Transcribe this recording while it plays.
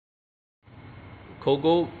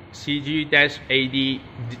Cogoo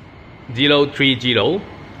CG-AD030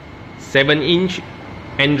 7-inch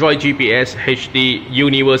Android GPS HD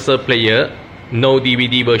universal player, no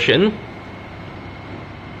DVD version.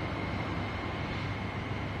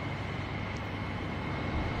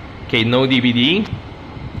 Okay, no DVD,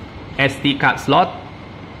 SD card slot,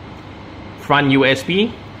 front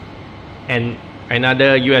USB, and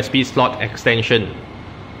another USB slot extension.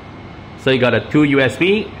 So you got a 2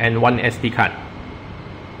 USB and 1 SD card.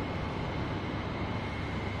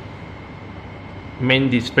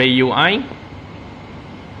 Main display UI,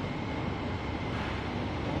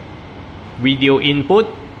 video input,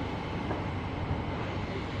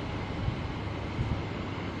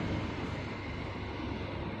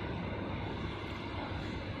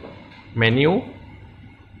 menu.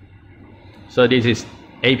 So this is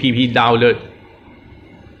app download,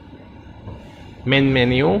 main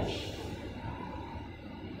menu,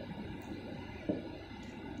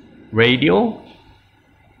 radio,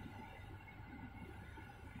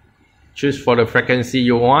 choose for the frequency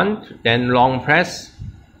you want, then long press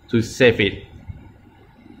to save it.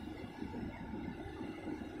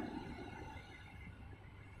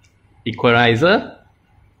 Equalizer,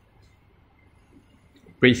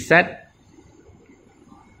 preset,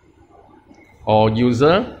 or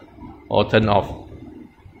user, or turn off.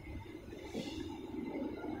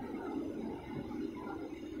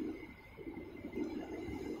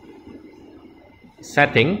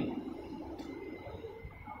 Setting,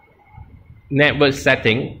 network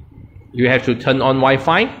setting, you have to turn on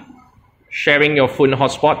Wi-Fi, sharing your phone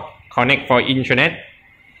hotspot, connect for internet.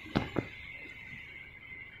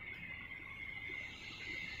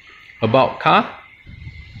 About car,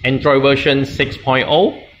 Android version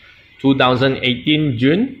 6.0, 2018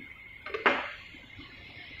 June.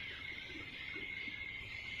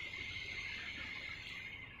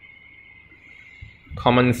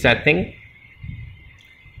 Common setting,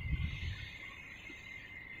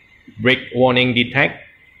 brake warning detect,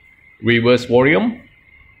 reverse volume,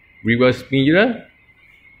 reverse mirror,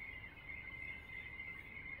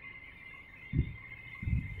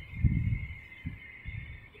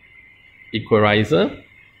 equalizer,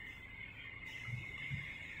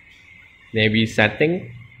 navy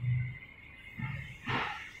setting,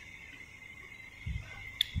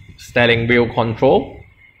 steering wheel control,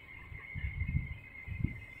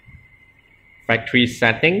 factory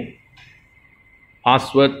setting,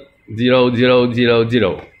 password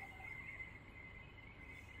 0000.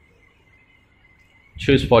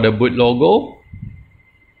 Choose for the boot logo,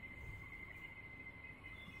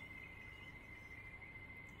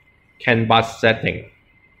 CANBUS setting,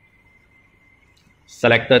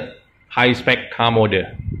 selected high-spec car model.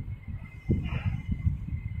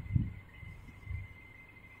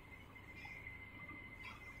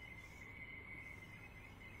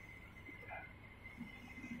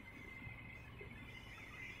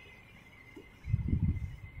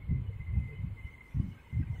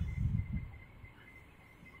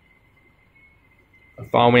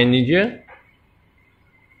 File manager.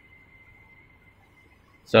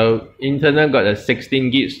 So internal got a 16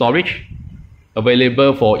 gig storage,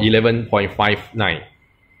 available for 11.59.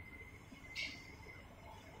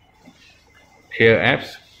 Here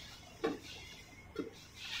apps,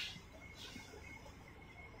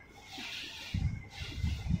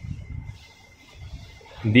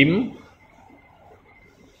 dim,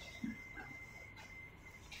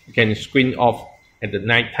 you can screen off at the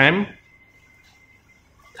night time,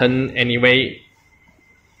 turn anyway,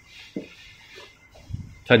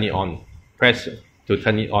 turn it on, press to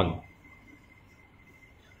turn it on.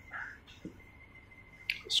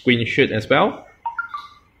 Screenshot as well.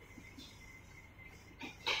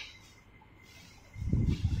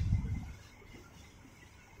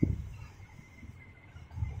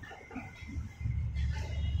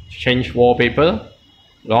 Change wallpaper,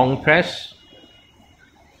 long press.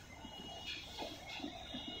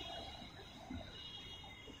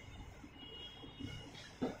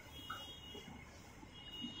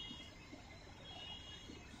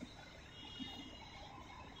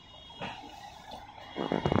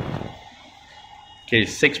 Okay,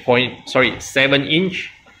 7-inch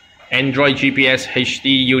Android GPS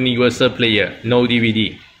HD universal player, no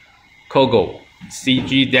DVD. Cogoo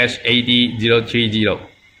CG-AD030.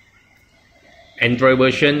 Android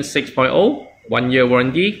version 6.0, 1-year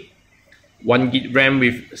warranty, 1 gig RAM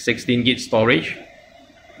with 16 gig storage.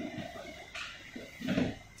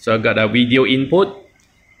 So I got a video input,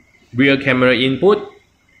 rear camera input,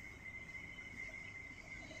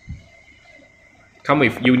 come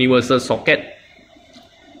with universal socket,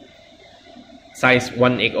 size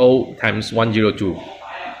 180 x 102.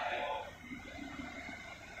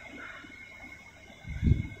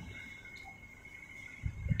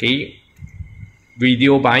 Okay,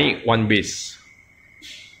 video by 1 bits.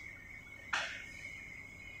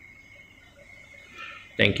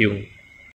 Thank you.